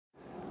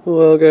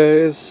Well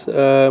guys,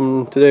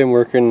 today I'm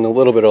working a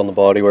little bit on the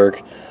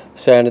bodywork.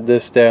 Sanded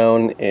this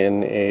down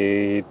in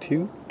a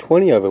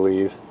 220 I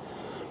believe.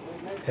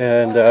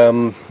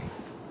 And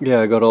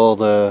yeah, I got all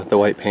the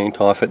white paint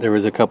off it. There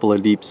was a couple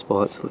of deep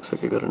spots. Looks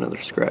like I got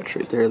another scratch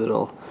right there that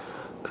I'll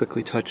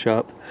quickly touch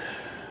up.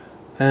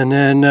 And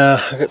then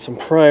I got some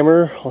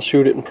primer. I'll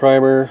shoot it in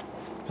primer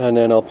and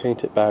then I'll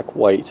paint it back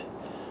white.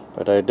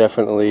 But I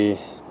definitely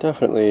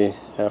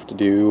have to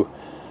do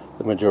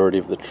the majority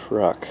of the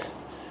truck,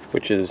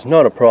 which is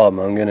not a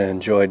problem. I'm going to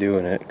enjoy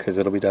doing it because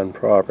it'll be done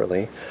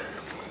properly.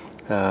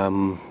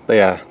 But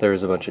yeah, there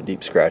was a bunch of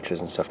deep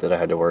scratches and stuff that I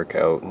had to work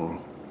out. And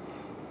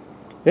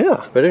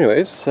yeah, but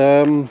anyways,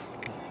 I'm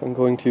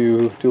going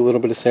to do a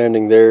little bit of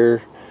sanding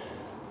there,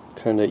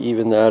 kind of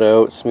even that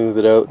out, smooth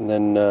it out, and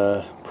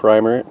then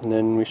primer it, and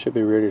then we should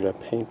be ready to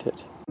paint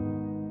it.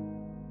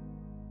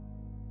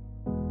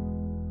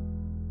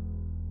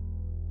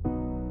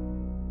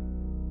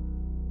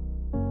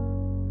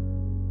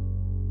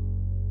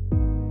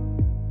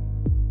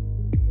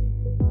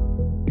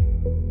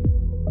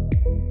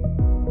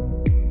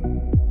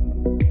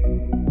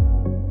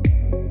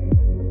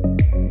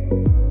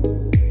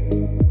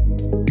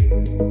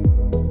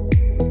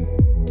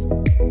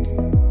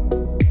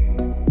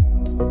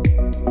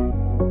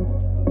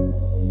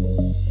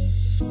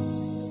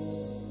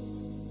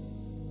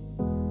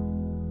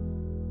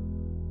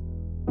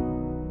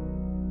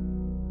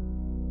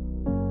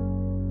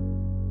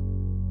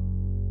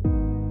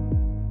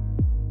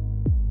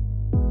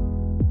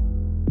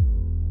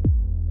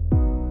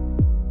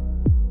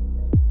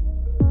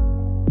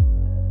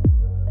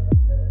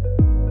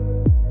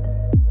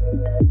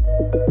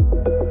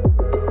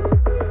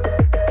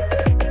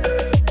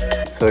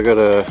 So I got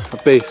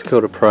a base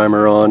coat of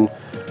primer on.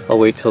 I'll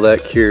wait till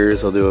that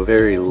cures. I'll do a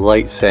very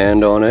light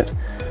sand on it.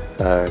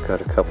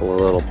 Got a couple of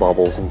little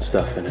bubbles and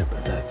stuff in it,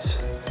 but that's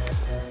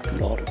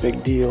not a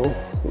big deal.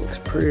 It looks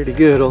pretty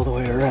good all the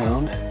way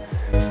around.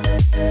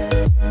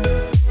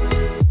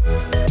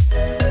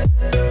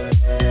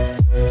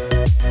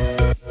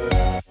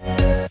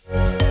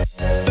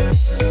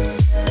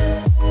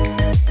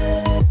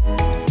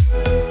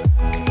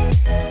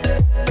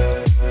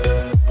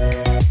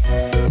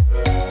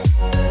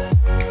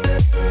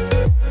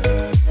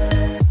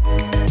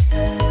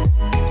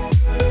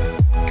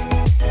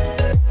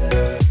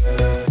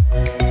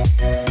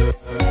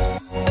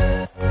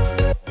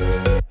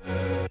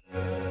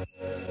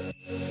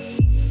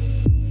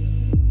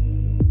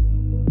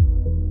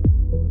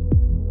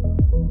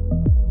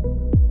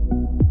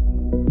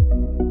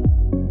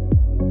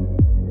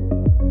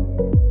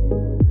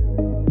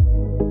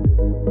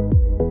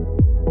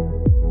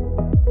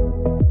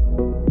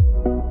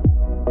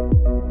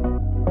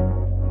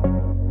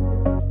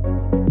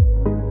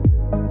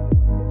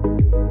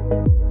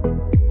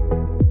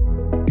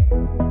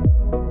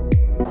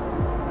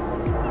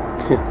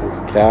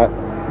 There's Cat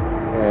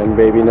and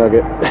Baby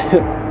Nugget.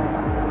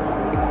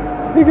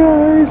 Hey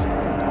guys!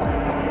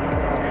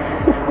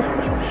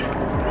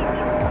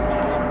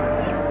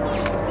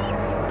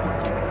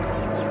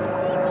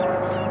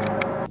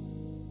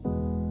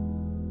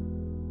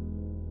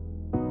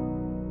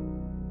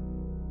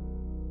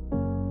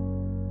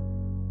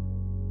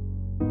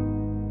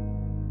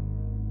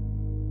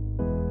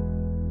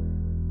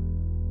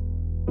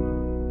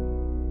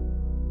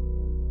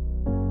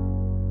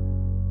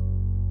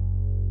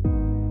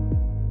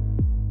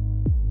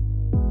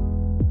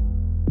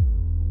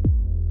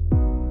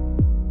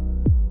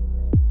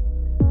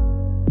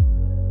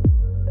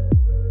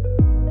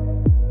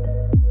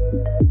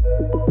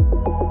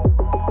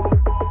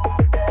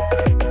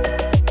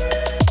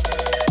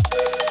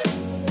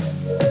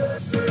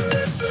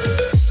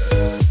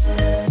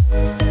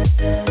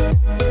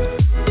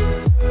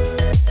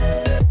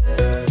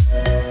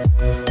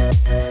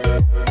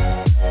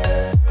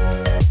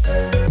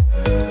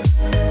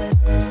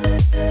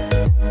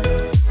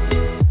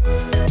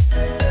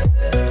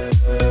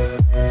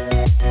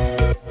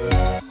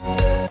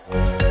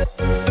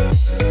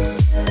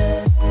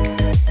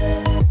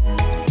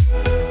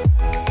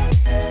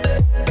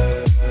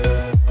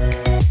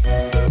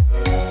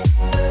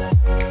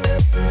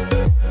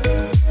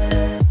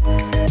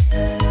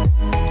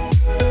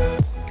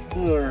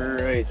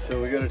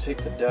 So we got to take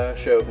the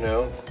dash out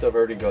now. Since I've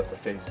already got the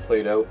face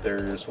plate out,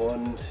 there's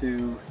 1,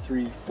 2,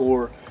 3,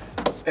 4,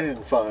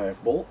 and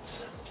 5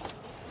 bolts.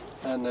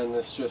 And then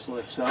this just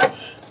lifts up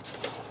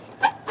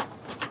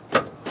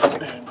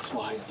and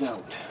slides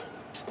out.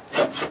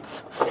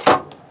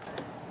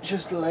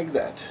 Just like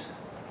that.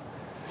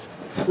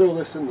 Throw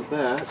this in the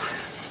back.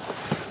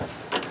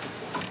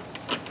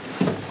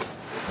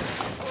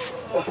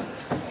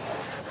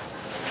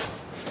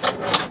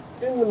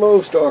 In the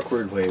most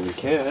awkward way we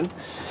can.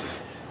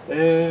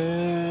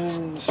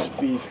 And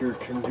speaker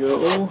can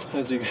go.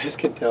 As you guys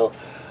can tell,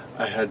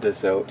 I had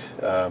this out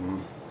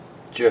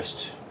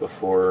just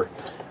before,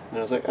 and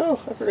I was like,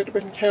 oh, I forgot to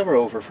bring the camera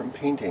over from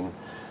painting.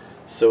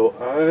 So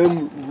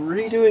I'm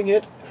redoing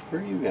it for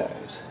you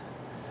guys.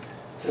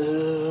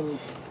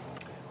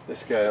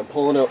 this guy. I'm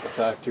pulling out the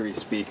factory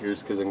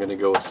speakers because I'm going to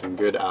go with some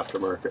good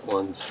aftermarket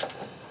ones.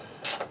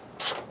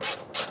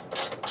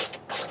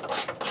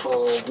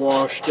 I'll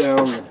wash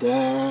down the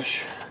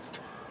dash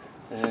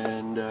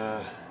and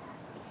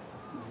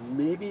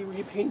maybe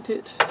repaint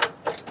it.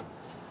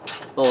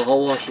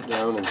 I'll wash it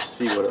down and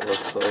see what it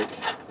looks like.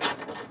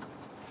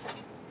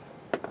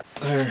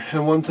 There,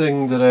 and one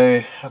thing that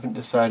I haven't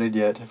decided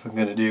yet if I'm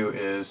going to do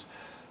is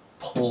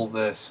pull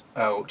this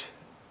out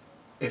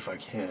if I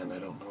can. I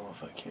don't know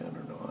if I can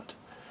or not.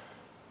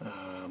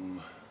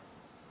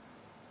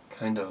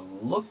 Kind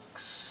of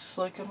looks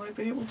like I might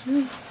be able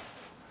to.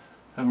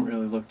 Haven't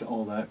really looked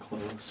all that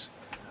close.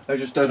 I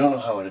don't know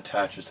how it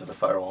attaches to the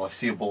firewall. I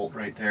see a bolt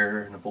right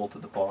there and a bolt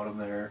at the bottom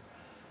there.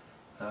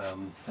 I'd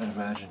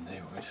imagine they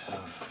would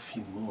have a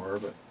few more,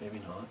 but maybe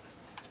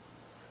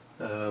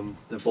not.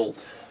 The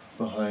bolt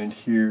behind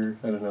here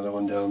and another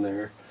one down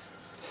there.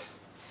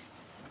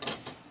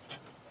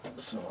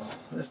 So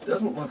this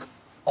doesn't look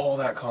all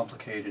that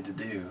complicated to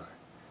do.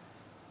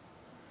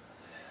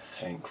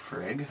 Thank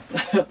frig.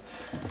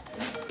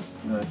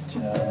 But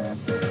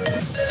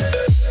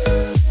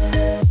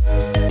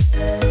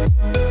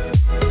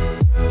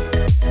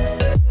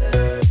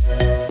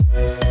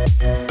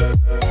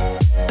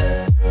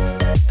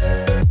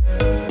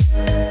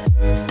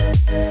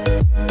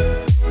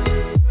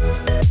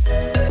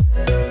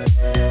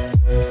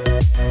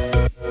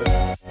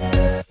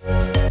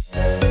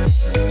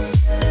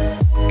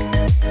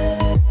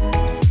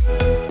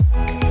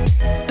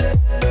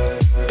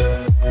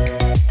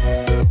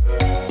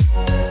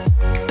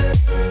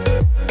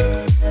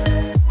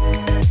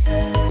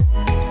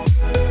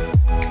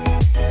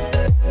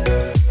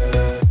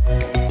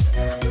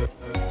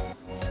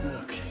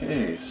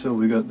so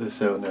we got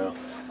this out now.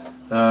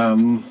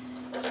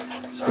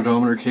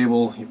 Speedometer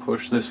cable, you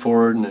push this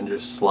forward and then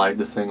just slide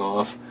the thing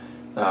off.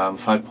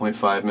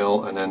 5.5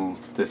 mil, and then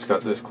this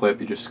got this clip,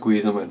 you just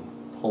squeeze them and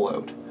pull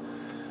out.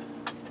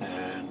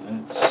 And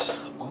that's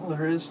all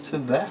there is to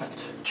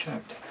that.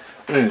 Checked.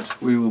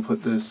 Anyways, we will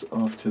put this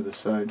off to the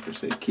side for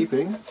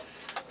safekeeping.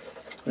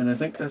 And I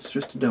think that's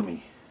just a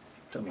dummy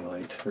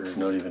light, or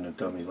not even a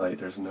dummy light,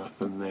 there's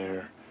nothing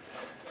there.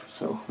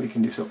 So we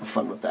can do something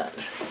fun with that.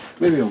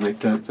 Maybe I'll make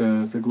that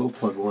the glow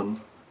plug one.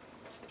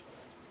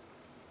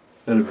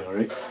 That'll be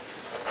alright.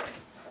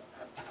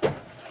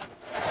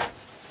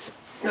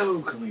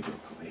 Oakley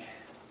dokley.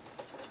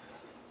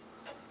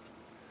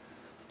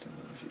 Don't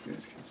know if you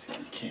guys can see,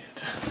 you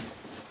can't.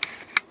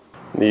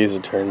 These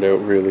have turned out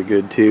really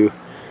good too.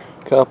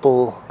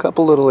 Couple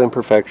little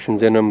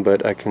imperfections in them,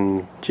 but I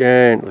can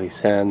gently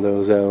sand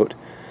those out.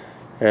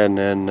 And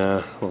then,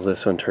 well,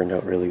 this one turned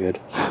out really good.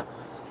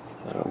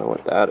 I don't know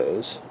what that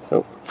is.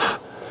 Oh,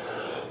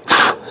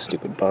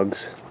 stupid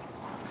bugs.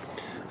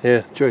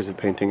 Yeah, joys of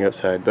painting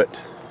outside, but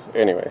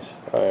anyways,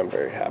 I am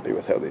very happy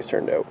with how these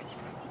turned out.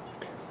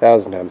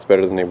 1,000 times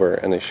better than they were,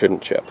 and they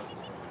shouldn't chip.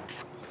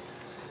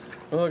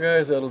 Well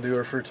guys, that'll do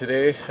it for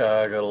today.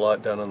 I got a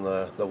lot done on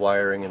the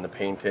wiring and the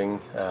painting,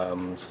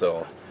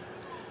 so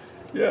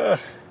yeah,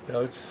 you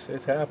know,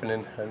 it's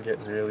happening. I'm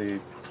getting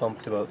really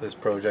pumped about this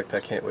project.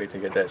 I can't wait to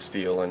get that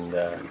steel and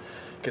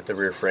get the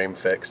rear frame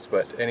fixed.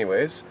 But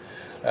anyways,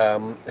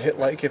 hit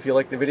like if you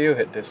liked the video,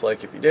 hit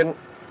dislike if you didn't.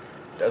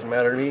 Doesn't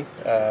matter to me.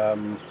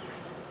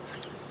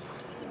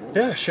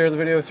 Yeah, share the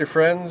video with your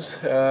friends.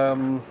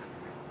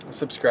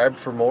 Subscribe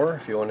for more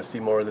if you want to see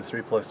more of the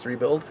 3+3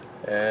 build.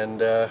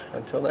 And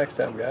until next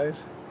time,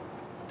 guys,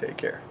 take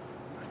care.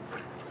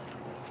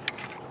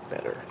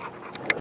 Better.